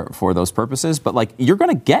for those purposes, but like you're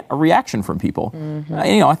going to get a reaction from people.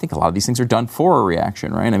 I think a lot of these things are done for a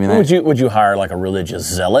reaction, right? I mean, would you hire like a religious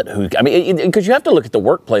zealot who? I mean, because you have to look at the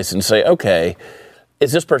workplace and say, okay,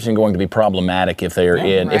 is this person going to be problematic if they're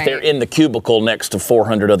if they're in the cubicle next to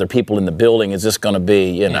 400 other people in the building? Is this going to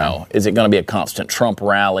be, is it going to be a constant Trump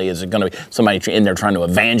rally? Is it going to be somebody in there trying to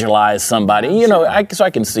evangelize somebody? So I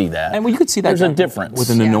can see that. And you could see that there's a difference with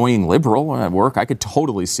an annoying liberal at work. I could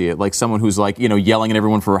totally see it, like someone who's like yelling at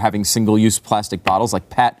everyone for having single-use plastic bottles, like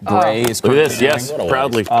Pat Gray is. Look at this, yes,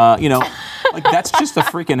 proudly. Like that's just a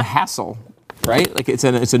freaking hassle. Right? Like it's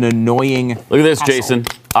an annoying. Look at this, hassle. Jason.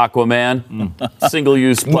 Aquaman.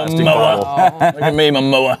 Single-use plastic bottle. Look at me,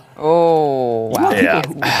 Momoa. Oh, wow. Yeah.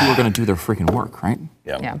 People are going to do their freaking work, right?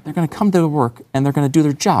 Yeah. They're going to come to work and they're going to do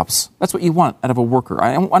their jobs. That's what you want out of a worker.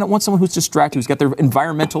 I don't want someone who's distracted, who's got their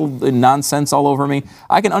environmental nonsense all over me.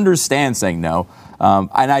 I can understand saying no,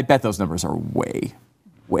 and I bet those numbers are way,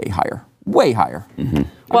 way higher. Way higher.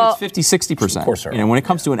 Well, it's 50-60%. Of course, when it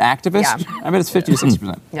comes to an activist, I bet it's 50 to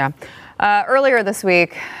 60%. Yeah. Earlier this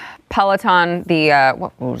week, Peloton, the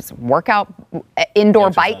what was it, workout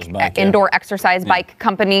indoor exercise bike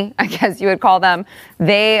company, I guess you would call them,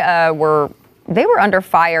 they were under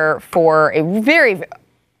fire for a very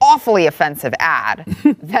awfully offensive ad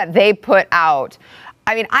that they put out.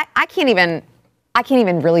 I mean, I can't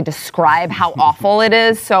even really describe how awful it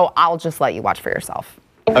is, so I'll just let you watch for yourself.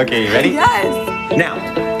 Okay, you ready? Yes. Now.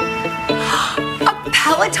 A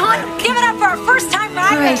Peloton? Give it up for our first time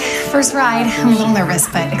ride. All right, first ride. I'm a little nervous,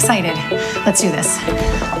 but excited. Let's do this.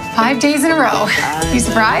 5 days in a row. You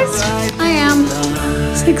surprised? I am.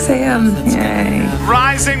 6 a.m. Yay.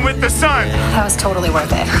 Rising with the sun. That was totally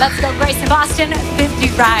worth it. Let's go, Grace in Boston. 50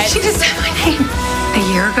 rides. She just said my name.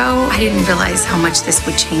 A year ago, I didn't realize how much this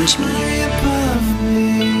would change me.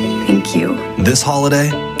 Thank you. This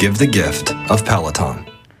holiday, give the gift of Peloton.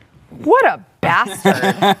 What a bastard.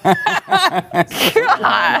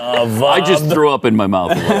 God. I just threw up in my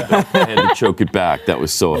mouth a little bit. I had to choke it back. That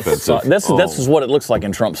was so offensive. This is what it looks like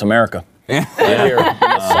in Trump's America. Right here.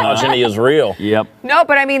 Misogyny is real. Yep. No,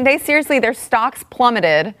 but I mean, their stocks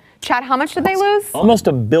plummeted. Chad, how much did they lose? Almost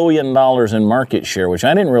 $1 billion in market share, which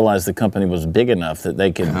I didn't realize the company was big enough that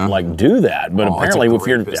they could do that. But apparently,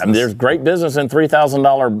 there's great business in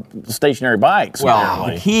 $3,000 stationary bikes. Well,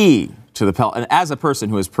 apparently. the key to the Peloton, and as a person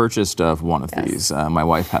who has purchased one of these, my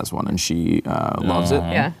wife has one and she loves it.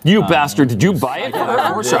 Yeah. You bastard! Did you buy it?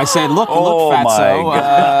 Of course, I said, look,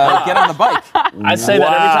 fatso, get on the bike. I say that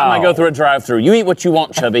every time I go through a drive-through. You eat what you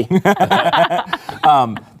want, chubby.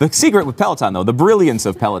 The secret with Peloton, though, the brilliance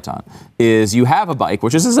of Peloton, is you have a bike,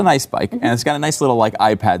 which is a nice bike, and it's got a nice little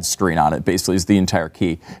iPad screen on it. Basically, is the entire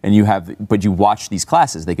key. And but you watch these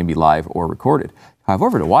classes; they can be live or recorded.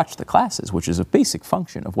 However, to watch the classes, which is a basic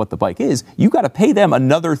function of what the bike is, you got to pay them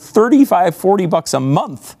another $35-40 a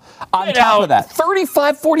month on top of that.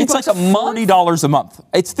 $35-40 a month? $40 a month.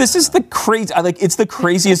 It's the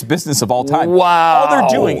craziest business of all time. Wow. All they're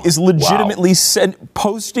doing is legitimately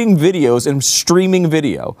posting videos and streaming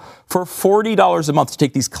video for $40 a month to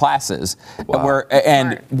take these classes. Wow.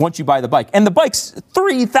 And once you buy the bike, and the bike's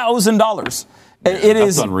 $3,000. It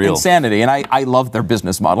is unreal. insanity, and I love their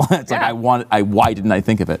business model. It's like why didn't I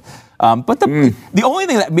think of it? But the only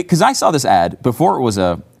thing that, because I saw this ad before it was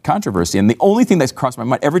a controversy, and the only thing that's crossed my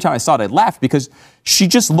mind every time I saw it, I laughed because she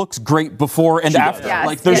just looks great before and after. Yes.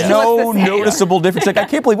 Like there's no noticeable difference. Like I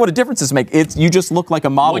can't believe what a difference this makes. You just look like a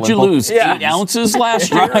model. What'd you lose? 8 ounces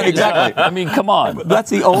last year? Right, exactly. I mean, come on. That's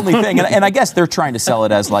the only thing, and I guess they're trying to sell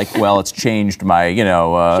it as like, well, it's changed my,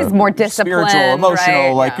 she's more disciplined, spiritual,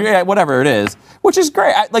 emotional, right? Whatever it is, which is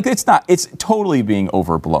great. It's not. It's totally being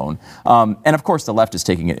overblown. And of course, the left is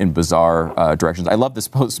taking it in bizarre directions. I love this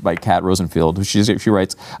post by Kat Rosenfield. She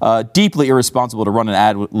writes, deeply irresponsible to run an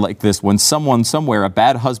ad like this when someone somewhere, a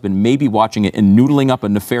bad husband, may be watching it and noodling up a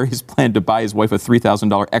nefarious plan to buy his wife a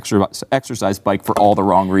 $3,000 exercise bike for all the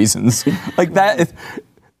wrong reasons. Like that.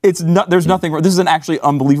 It's not. There's nothing wrong. This is an actually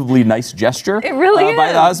unbelievably nice gesture. It really is.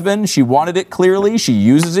 By the husband. She wanted it clearly. She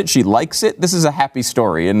uses it. She likes it. This is a happy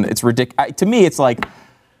story, and it's ridiculous. To me, it's like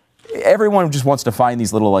everyone just wants to find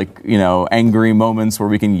these little angry moments where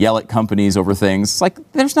we can yell at companies over things. It's like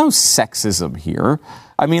there's no sexism here.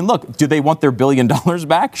 I mean, look, do they want their $1 billion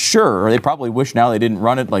back? Sure. They probably wish now they didn't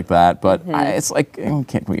run it like that. But it's like,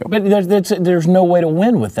 can't we go? But there's no way to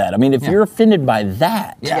win with that. I mean, if you're offended by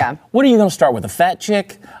that, what are you going to start with, a fat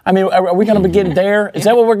chick? I mean, are we going to begin there? Is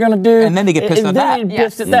that what we're going to do? And then they get pissed at that. Then you get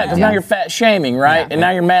pissed at that because now you're fat shaming, right? And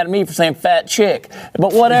now you're mad at me for saying fat chick.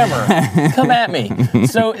 But whatever, come at me.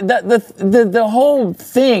 So the whole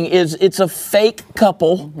thing is it's a fake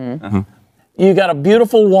couple. You got a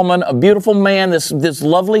beautiful woman, a beautiful man, this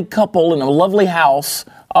lovely couple in a lovely house,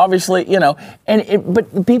 obviously,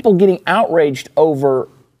 but the people getting outraged over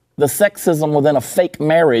the sexism within a fake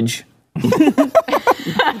marriage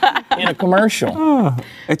in a commercial.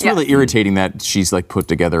 It's really irritating that she's put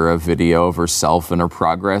together a video of herself and her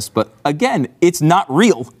progress, but again, it's not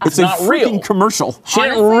real. It's a freaking commercial. She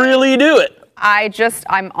didn't really do it.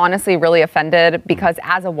 I'm honestly really offended because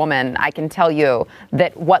as a woman, I can tell you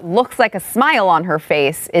that what looks like a smile on her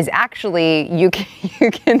face is actually, you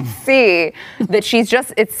can see that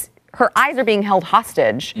her eyes are being held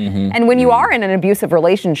hostage. And when you are in an abusive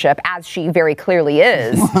relationship, as she very clearly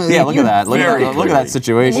is. Yeah, look at that. Look at that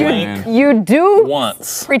situation. You do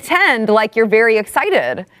pretend like you're very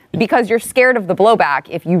excited because you're scared of the blowback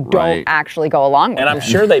if you don't actually go along with it. And I'm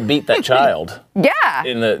sure they beat that child. Yeah.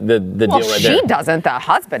 In the deal right there. She doesn't. The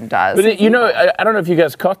husband does. But I don't know if you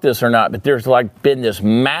guys caught this or not, but there's been this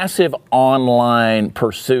massive online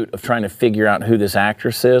pursuit of trying to figure out who this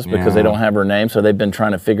actress is because they don't have her name. So they've been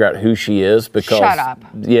trying to figure out who she is because Shut up.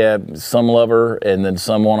 Yeah, some love her and then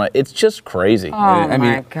some want to. It's just crazy. Oh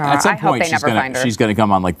my God. At some I hope point they never find her. she's gonna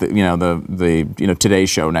come on the Today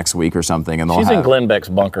Show next week or something, and she's in Glenn Beck's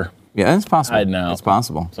bunker. Yeah, it's possible. I know. It's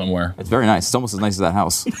possible. Somewhere. It's very nice. It's almost as nice as that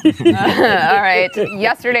house. All right.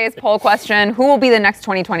 Yesterday's poll question, who will be the next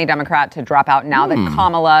 2020 Democrat to drop out now that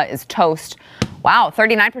Kamala is toast? Wow,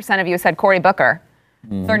 39% of you said Cory Booker.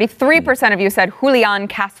 33% of you said Julian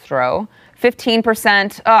Castro.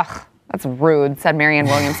 15%, that's rude, said Marianne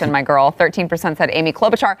Williamson, my girl. 13% said Amy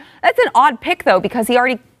Klobuchar. That's an odd pick, though, because he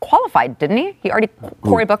already qualified, didn't he?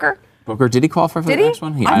 Cory Booker? Booker, did he qualify for the next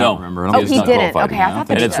one? I don't remember. He didn't. Okay, I thought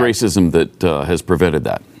that And it's racism that has prevented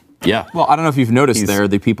that. Yeah. Well, I don't know if you've noticed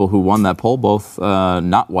the people who won that poll, both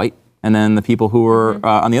not white, and then the people who were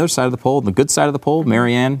on the other side of the poll, the good side of the poll,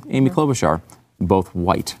 Marianne, Amy Klobuchar, both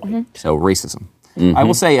white. So racism. I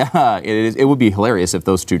will say it would be hilarious if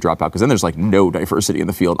those two drop out because then there's no diversity in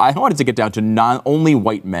the field. I wanted to get down to only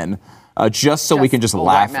white men. Just so we can just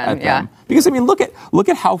laugh at them. Because, look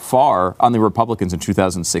at how far on the Republicans in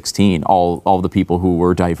 2016 all the people who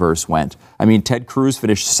were diverse went. Ted Cruz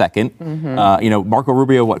finished second. Marco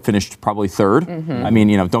Rubio, finished probably third.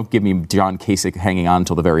 Don't give me John Kasich hanging on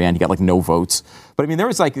until the very end. He got no votes. But, there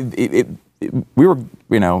was the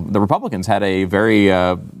Republicans had a very,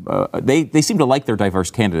 they seem to like their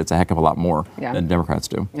diverse candidates a heck of a lot more than Democrats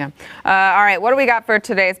do. Yeah. All right, what do we got for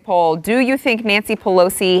today's poll? Do you think Nancy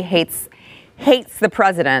Pelosi hates the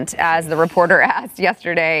president, as the reporter asked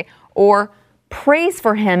yesterday, or prays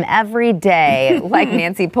for him every day, like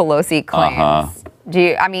Nancy Pelosi claims?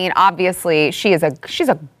 Obviously, she's a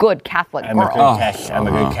good Catholic girl. I'm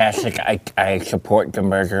a good Catholic. I support the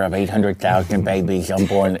murder of 800,000 babies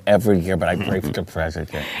unborn every year, but I pray for the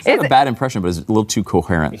president. It's not a bad impression, but it's a little too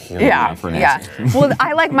coherent. For Nancy. Well,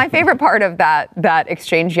 my favorite part of that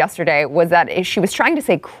exchange yesterday was that she was trying to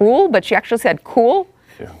say cruel, but she actually said cool.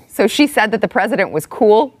 So she said that the president was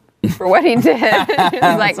cool for what he did. It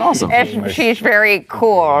was like, awesome. She's very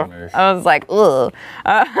cool. I was like, ugh.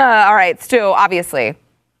 All right, Stu, obviously,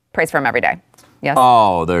 prays for him every day. Yes.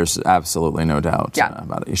 Oh, there's absolutely no doubt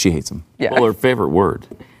about it. She hates him. Yeah. Well, her favorite word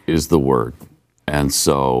is the word And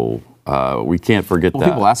so we can't forget that.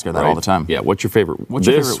 People ask her that all the time. Yeah, what's your favorite What's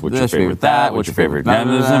your this? favorite What's your this, favorite that? What's your favorite blah,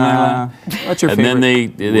 blah, blah. What's your and favorite then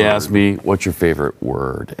they word? ask me, what's your favorite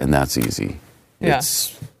word? And that's easy. Yeah.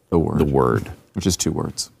 It's the word. The word. Which is 2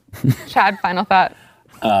 words. Chad, final thought.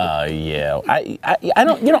 Yeah. I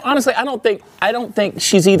don't. Honestly, I don't think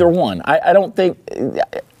she's either one. I don't think.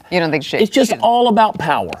 You don't think she? It's just all about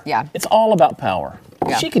power. Yeah. It's all about power.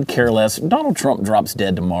 Yeah. She could care less. Donald Trump drops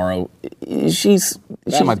dead tomorrow.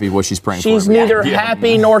 That might be what she's praying for. She's neither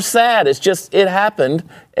happy nor sad. It's just it happened,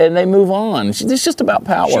 and they move on. It's just about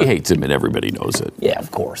power. She hates him, and everybody knows it. Yeah,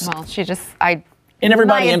 of course. Well, And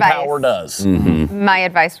everybody my in advice- power does. My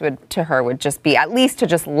advice to her would just be at least to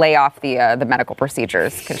just lay off the medical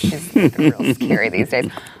procedures because she's real scary these days.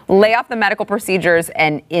 Lay off the medical procedures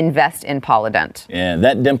and invest in Polident. Yeah,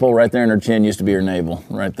 that dimple right there in her chin used to be her navel,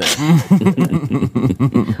 right there.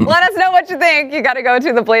 Let us know what you think. You got to go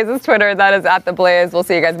to The Blaze's Twitter. That is @TheBlaze. We'll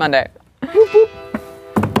see you guys Monday.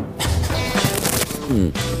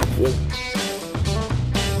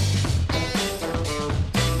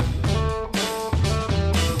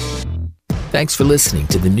 Thanks for listening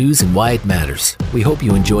to the news and why it matters. We hope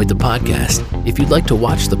you enjoyed the podcast. If you'd like to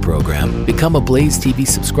watch the program, become a Blaze TV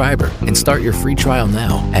subscriber and start your free trial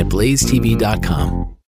now at blazetv.com.